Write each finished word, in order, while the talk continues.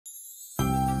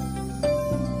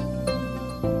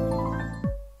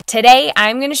Today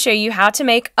I'm going to show you how to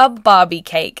make a Barbie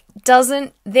cake.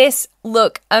 Doesn't this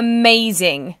look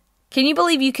amazing? Can you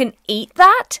believe you can eat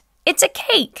that? It's a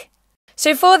cake!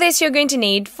 So for this you're going to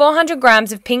need 400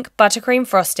 grams of pink buttercream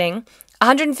frosting,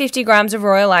 150 grams of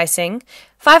royal icing,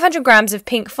 500 grams of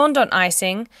pink fondant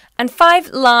icing, and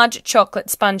 5 large chocolate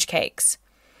sponge cakes.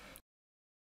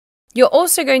 You're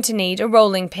also going to need a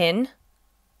rolling pin,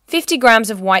 50 grams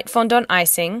of white fondant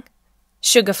icing,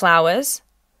 sugar flowers,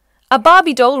 a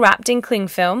Barbie doll wrapped in cling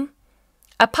film,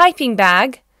 a piping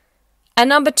bag, a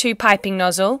number 2 piping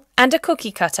nozzle, and a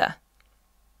cookie cutter.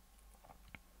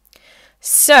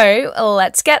 So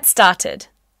let's get started.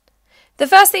 The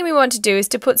first thing we want to do is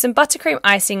to put some buttercream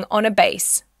icing on a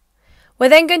base. We're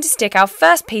then going to stick our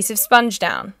first piece of sponge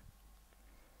down.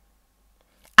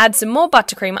 Add some more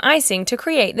buttercream icing to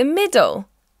create the middle,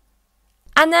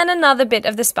 and then another bit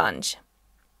of the sponge.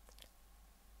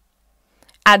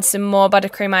 Add some more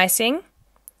buttercream icing,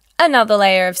 another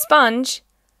layer of sponge,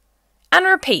 and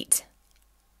repeat.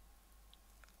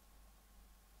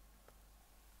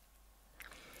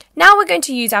 Now we're going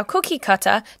to use our cookie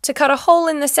cutter to cut a hole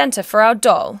in the centre for our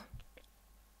doll.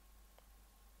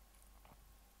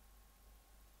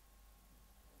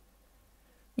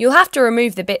 You'll have to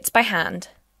remove the bits by hand.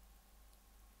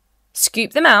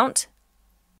 Scoop them out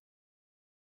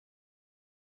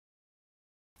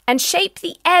and shape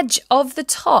the edge of the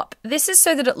top. This is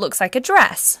so that it looks like a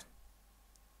dress.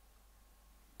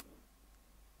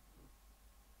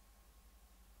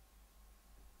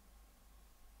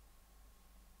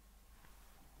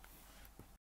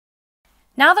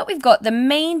 Now that we've got the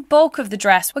main bulk of the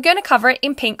dress, we're going to cover it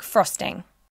in pink frosting.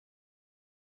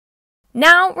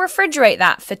 Now refrigerate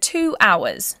that for 2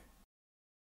 hours.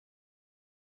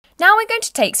 Now we're going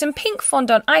to take some pink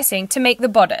fondant icing to make the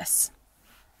bodice.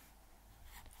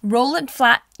 Roll it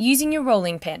flat using your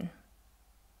rolling pin.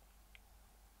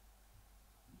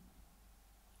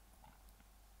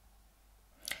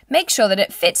 Make sure that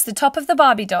it fits the top of the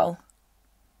Barbie doll.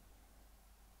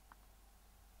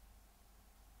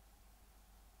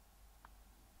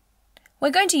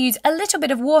 We're going to use a little bit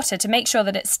of water to make sure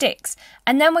that it sticks,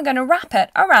 and then we're going to wrap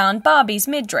it around Barbie's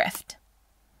midriff.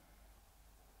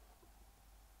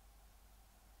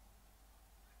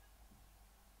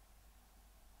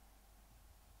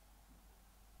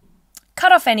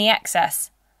 Cut off any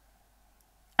excess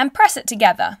and press it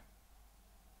together.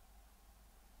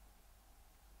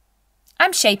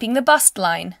 I'm shaping the bust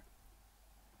line.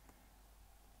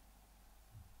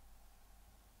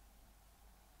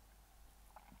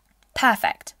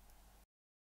 Perfect.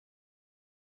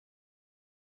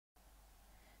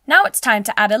 Now it's time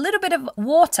to add a little bit of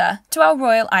water to our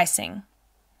royal icing.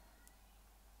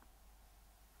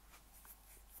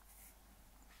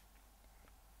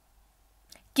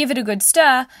 Give it a good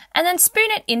stir and then spoon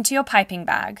it into your piping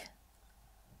bag.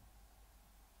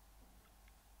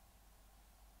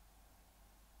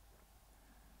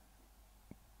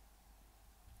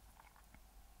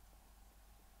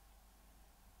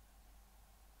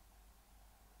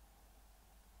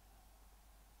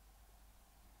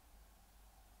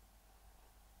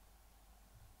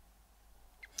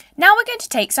 Now we're going to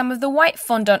take some of the white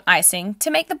fondant icing to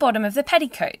make the bottom of the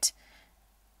petticoat.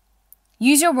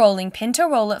 Use your rolling pin to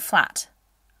roll it flat.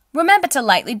 Remember to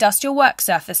lightly dust your work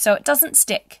surface so it doesn't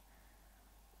stick.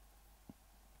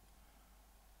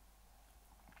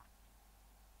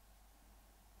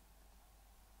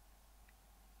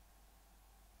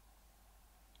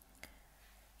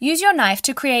 Use your knife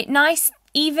to create nice,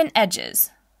 even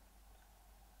edges.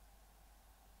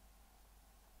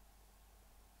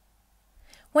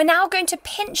 We're now going to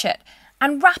pinch it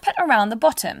and wrap it around the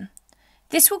bottom.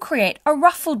 This will create a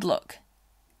ruffled look.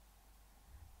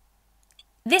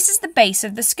 This is the base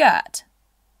of the skirt.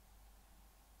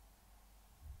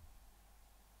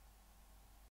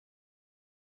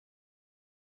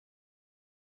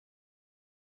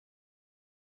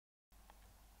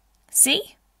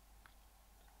 See?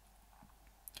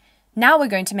 Now we're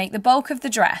going to make the bulk of the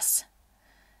dress.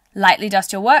 Lightly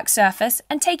dust your work surface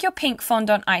and take your pink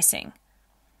fondant icing.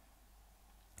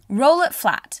 Roll it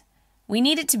flat. We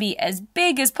need it to be as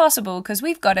big as possible because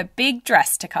we've got a big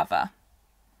dress to cover.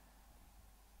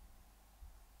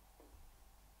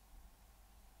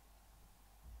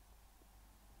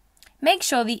 Make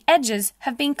sure the edges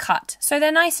have been cut so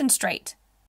they're nice and straight.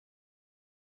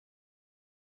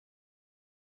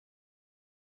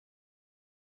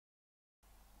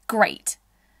 Great.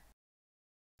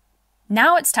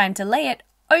 Now it's time to lay it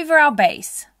over our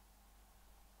base.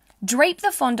 Drape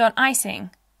the fondant icing.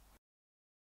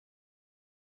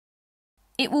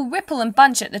 It will ripple and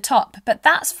bunch at the top, but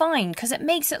that's fine because it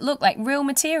makes it look like real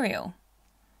material.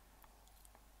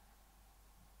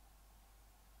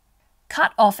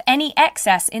 cut off any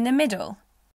excess in the middle.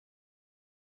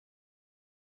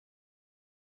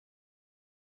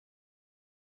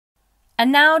 And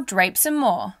now drape some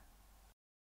more.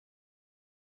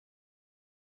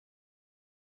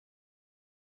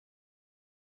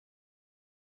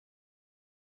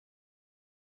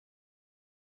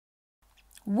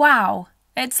 Wow,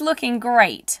 it's looking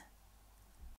great.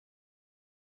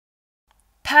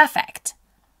 Perfect.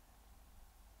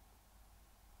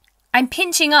 I'm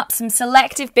pinching up some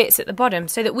selective bits at the bottom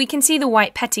so that we can see the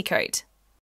white petticoat.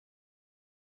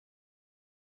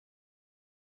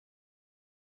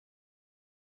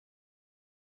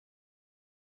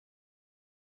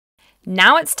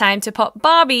 Now it's time to pop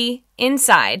Barbie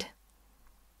inside.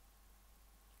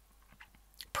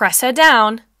 Press her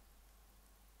down.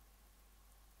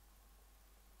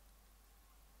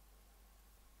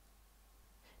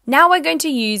 Now we're going to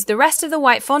use the rest of the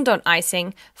white fondant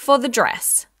icing for the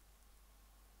dress.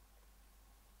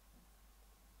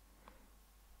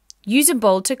 Use a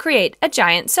bowl to create a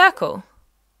giant circle.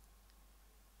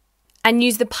 And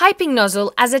use the piping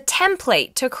nozzle as a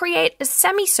template to create a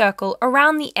semicircle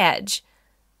around the edge.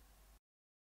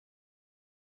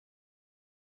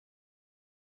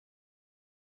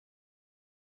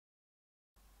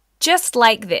 Just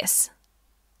like this.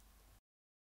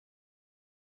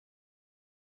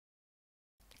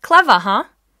 Clever, huh?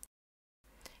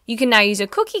 You can now use a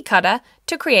cookie cutter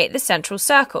to create the central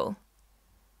circle.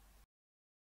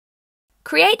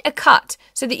 Create a cut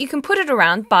so that you can put it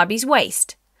around Barbie's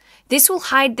waist. This will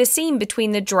hide the seam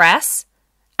between the dress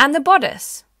and the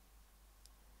bodice.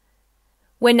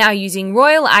 We're now using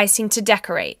royal icing to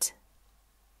decorate.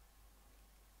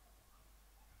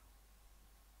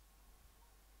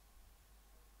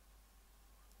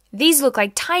 These look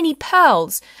like tiny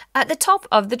pearls at the top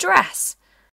of the dress.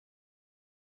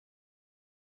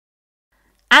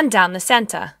 And down the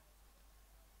center.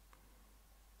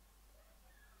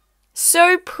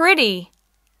 So pretty!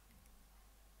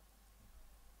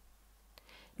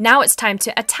 Now it's time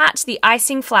to attach the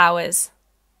icing flowers.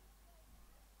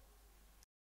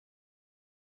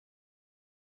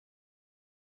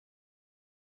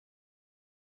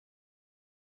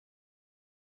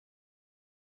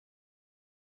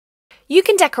 You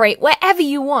can decorate wherever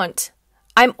you want.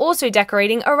 I'm also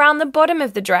decorating around the bottom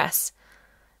of the dress.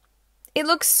 It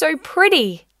looks so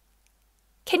pretty.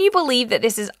 Can you believe that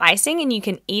this is icing and you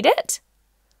can eat it?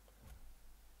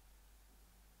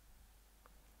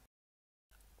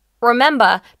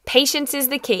 Remember, patience is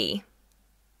the key.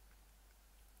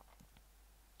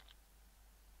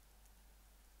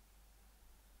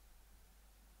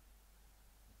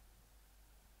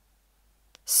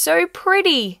 So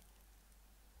pretty!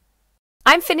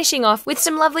 I'm finishing off with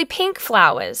some lovely pink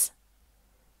flowers.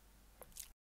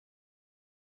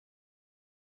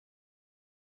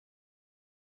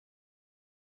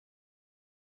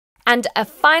 And a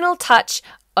final touch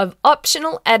of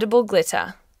optional edible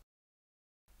glitter.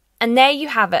 And there you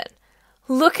have it.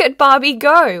 Look at Barbie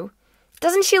go!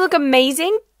 Doesn't she look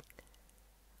amazing?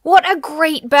 What a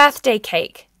great birthday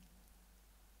cake!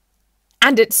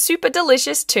 And it's super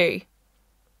delicious too.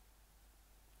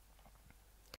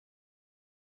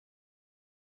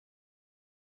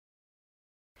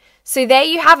 So there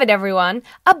you have it, everyone,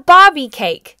 a Barbie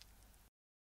cake.